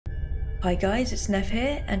Hi guys, it's Nev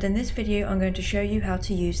here, and in this video I'm going to show you how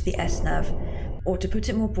to use the S-Nav, or to put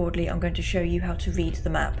it more broadly, I'm going to show you how to read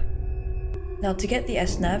the map. Now to get the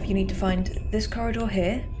S-Nav you need to find this corridor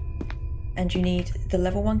here, and you need the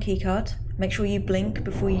level 1 keycard. Make sure you blink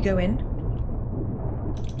before you go in.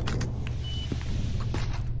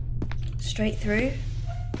 Straight through,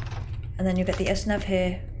 and then you'll get the S-Nav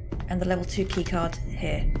here, and the level 2 keycard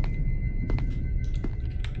here.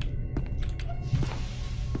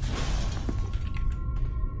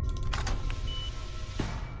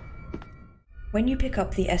 When you pick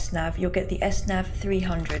up the S-Nav, you'll get the S-Nav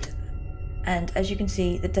 300, and as you can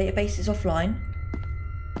see, the database is offline,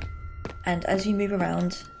 and as you move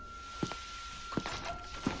around,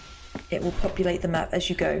 it will populate the map as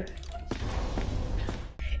you go.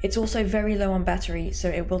 It's also very low on battery, so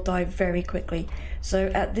it will die very quickly, so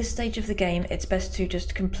at this stage of the game, it's best to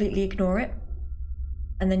just completely ignore it,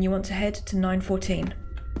 and then you want to head to 914.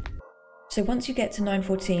 So once you get to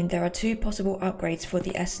 914, there are two possible upgrades for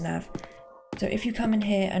the S-Nav. So if you come in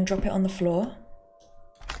here and drop it on the floor,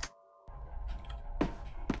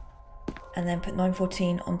 and then put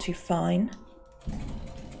 914 onto fine,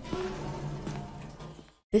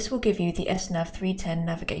 this will give you the S-Nav 310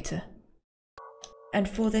 navigator. And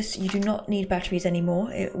for this you do not need batteries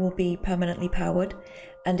anymore, it will be permanently powered,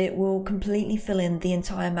 and it will completely fill in the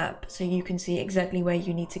entire map so you can see exactly where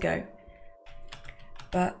you need to go.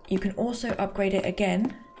 But you can also upgrade it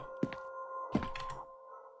again.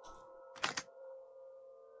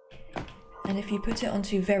 And if you put it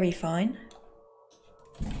onto very fine,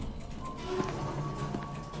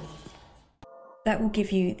 that will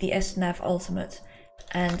give you the S-Nav Ultimate.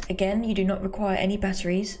 And again, you do not require any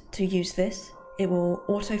batteries to use this. It will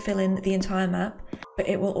auto fill in the entire map, but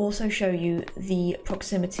it will also show you the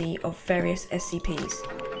proximity of various SCPs.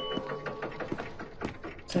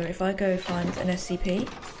 So if I go find an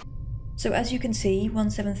SCP, so as you can see,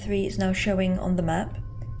 173 is now showing on the map,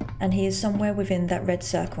 and he is somewhere within that red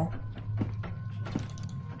circle.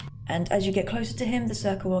 And as you get closer to him, the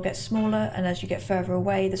circle will get smaller, and as you get further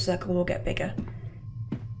away, the circle will get bigger.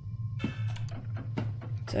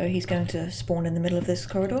 So he's going to spawn in the middle of this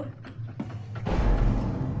corridor.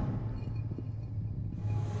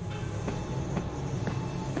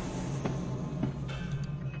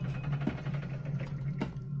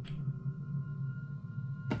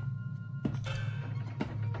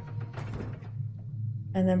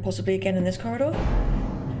 And then possibly again in this corridor.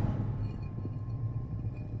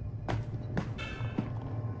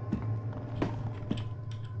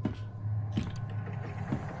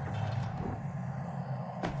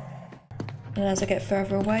 And as I get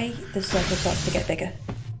further away, the circle starts to get bigger.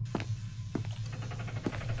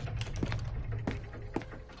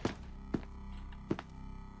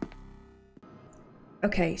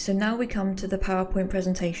 Okay, so now we come to the PowerPoint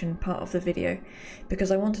presentation part of the video,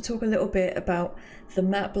 because I want to talk a little bit about the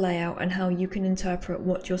map layout and how you can interpret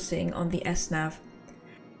what you're seeing on the S-Nav.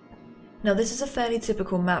 Now this is a fairly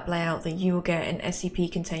typical map layout that you will get in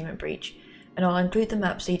SCP Containment Breach, and I'll include the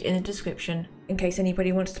Mapseed in the description in case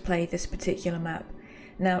anybody wants to play this particular map.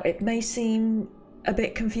 Now it may seem a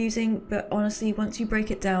bit confusing, but honestly once you break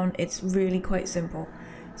it down it's really quite simple.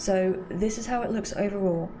 So this is how it looks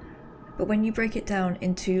overall, but when you break it down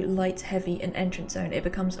into light, heavy and entrance zone it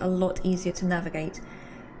becomes a lot easier to navigate.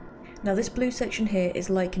 Now this blue section here is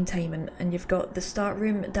light containment, and you've got the start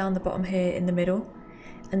room down the bottom here in the middle,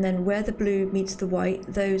 and then where the blue meets the white,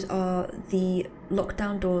 those are the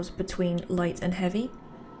lockdown doors between light and heavy.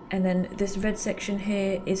 And then this red section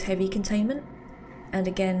here is heavy containment, and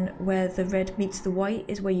again where the red meets the white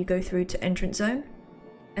is where you go through to entrance zone,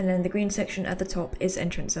 and then the green section at the top is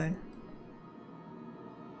entrance zone.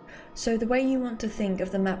 So the way you want to think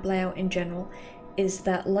of the map layout in general is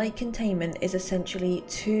that light containment is essentially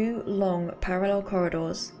two long parallel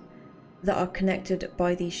corridors that are connected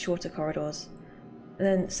by these shorter corridors. And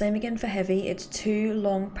then same again for heavy, it's two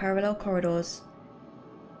long parallel corridors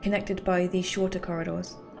connected by these shorter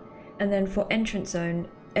corridors. And then for entrance zone,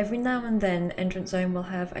 every now and then entrance zone will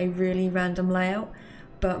have a really random layout,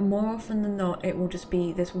 but more often than not it will just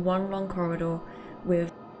be this one long corridor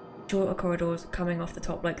with shorter corridors coming off the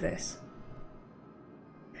top like this.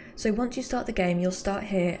 So once you start the game, you'll start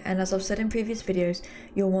here, and as I've said in previous videos,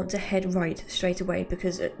 you'll want to head right straight away,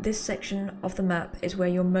 because this section of the map is where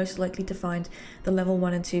you're most likely to find the level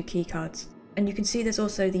 1 and 2 keycards. And you can see there's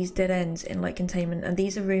also these dead ends in light containment, and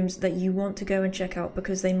these are rooms that you want to go and check out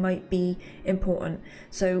because they might be important.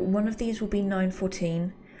 So one of these will be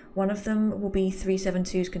 914, one of them will be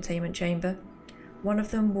 372's containment chamber, one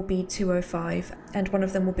of them will be 205, and one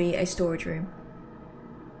of them will be a storage room.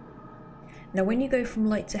 Now when you go from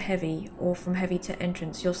light to heavy, or from heavy to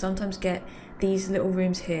entrance, you'll sometimes get these little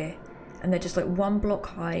rooms here, and they're just like one block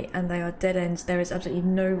high and they are dead ends. There is absolutely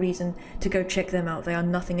no reason to go check them out, they are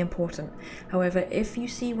nothing important. However, if you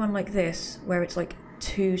see one like this, where it's like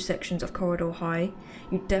 2 sections of corridor high,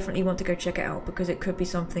 you definitely want to go check it out because it could be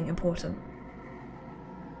something important.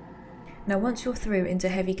 Now once you're through into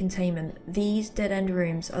heavy containment, these dead end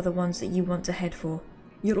rooms are the ones that you want to head for.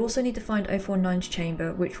 You'll also need to find 049's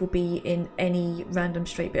chamber, which will be in any random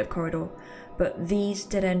straight bit of corridor, but these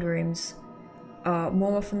dead end rooms are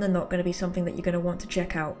more often than not going to be something that you're going to want to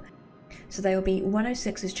check out. So they will be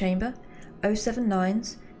 106's chamber,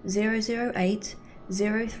 079's, 008,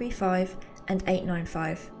 035 and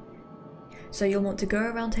 895. So you'll want to go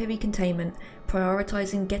around heavy containment,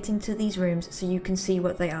 prioritising getting to these rooms so you can see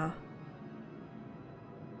what they are.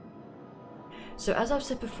 So as I've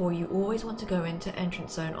said before, you always want to go into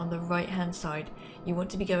entrance zone on the right hand side. You want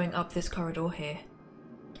to be going up this corridor here,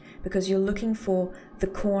 because you're looking for the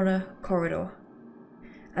corner corridor,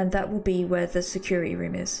 and that will be where the security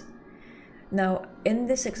room is. Now in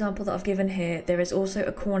this example that I've given here, there is also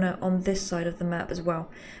a corner on this side of the map as well,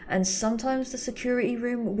 and sometimes the security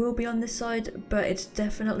room will be on this side, but it's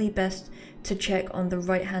definitely best to check on the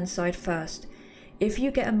right hand side first. If you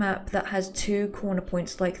get a map that has 2 corner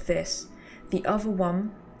points like this, the other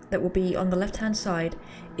one that will be on the left hand side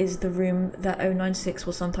is the room that 096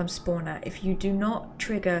 will sometimes spawn at. If you do not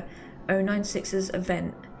trigger 096's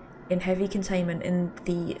event in heavy containment in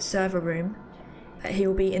the server room, he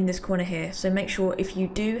will be in this corner here. So make sure, if you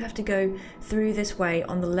do have to go through this way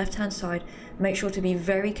on the left hand side, make sure to be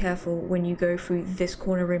very careful when you go through this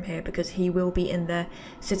corner room here, because he will be in there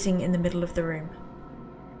sitting in the middle of the room.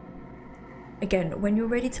 Again, when you're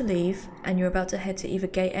ready to leave and you're about to head to either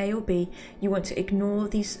gate A or B, you want to ignore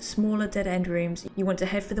these smaller dead end rooms. You want to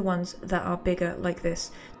head for the ones that are bigger like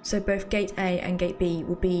this. So both gate A and gate B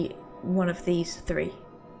will be one of these 3.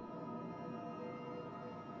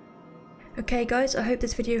 Okay guys, I hope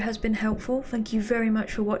this video has been helpful. Thank you very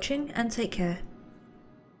much for watching and take care.